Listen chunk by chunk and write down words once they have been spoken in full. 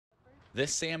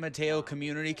This San Mateo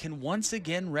community can once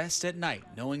again rest at night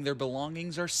knowing their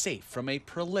belongings are safe from a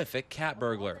prolific cat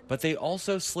burglar. But they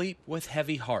also sleep with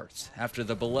heavy hearts after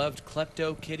the beloved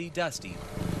Klepto Kitty Dusty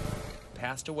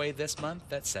passed away this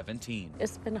month at 17.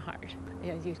 It's been hard.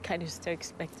 You kind of still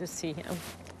expect to see him.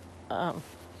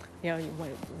 You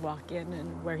might walk in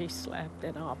and where he slept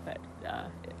and all, but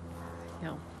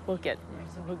we'll get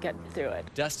through it.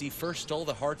 Dusty first stole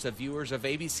the hearts of viewers of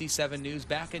ABC 7 News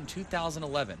back in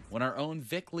 2011 when our own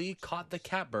Vic Lee caught the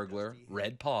cat burglar,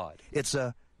 Red Pod. It's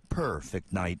a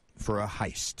perfect night for a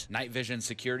heist. Night vision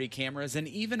security cameras and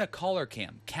even a collar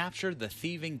cam captured the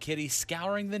thieving kitty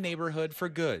scouring the neighborhood for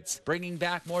goods, bringing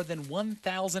back more than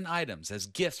 1,000 items as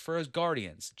gifts for his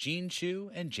guardians, Gene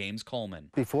Chu and James Coleman.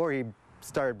 Before he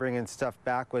started bringing stuff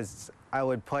back, I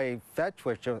would play fetch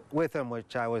with him,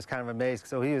 which I was kind of amazed.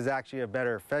 So he was actually a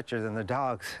better fetcher than the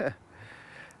dogs.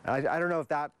 I don't know if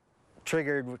that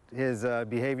triggered his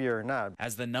behavior or not.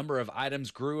 As the number of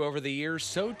items grew over the years,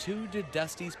 so too did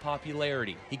Dusty's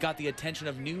popularity. He got the attention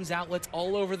of news outlets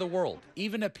all over the world,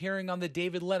 even appearing on the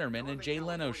David Letterman and Jay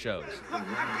Leno shows. Look at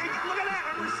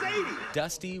that, a Mercedes!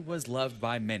 Dusty was loved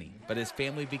by many, but his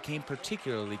family became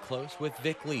particularly close with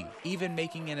Vic Lee, even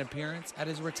making an appearance at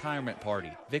his retirement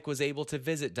party. Vic was able to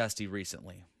visit Dusty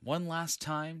recently, one last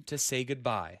time to say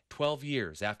goodbye, 12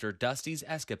 years after Dusty's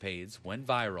escapades went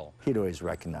viral. He'd always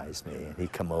recognize me, and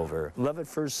he'd come over. Love at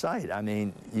first sight. I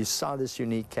mean, you saw this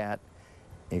unique cat,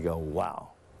 and you go, wow,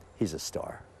 he's a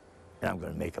star. And I'm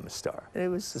going to make him a star. It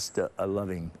was just a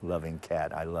loving, loving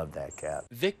cat. I love that cat.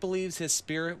 Vic believes his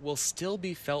spirit will still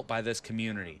be felt by this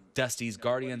community. Dusty's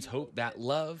guardians hope that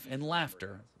love and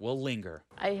laughter will linger.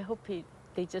 I hope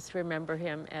they just remember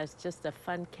him as just a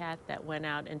fun cat that went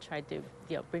out and tried to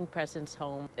bring presents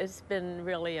home. It's been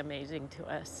really amazing to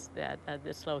us that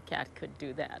this little cat could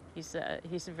do that. He's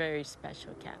a very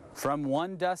special cat. From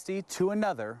one Dusty to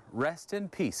another, rest in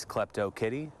peace, Klepto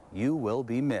Kitty. You will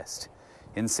be missed.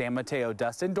 In San Mateo,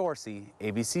 Dustin Dorsey,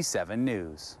 ABC 7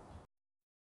 News.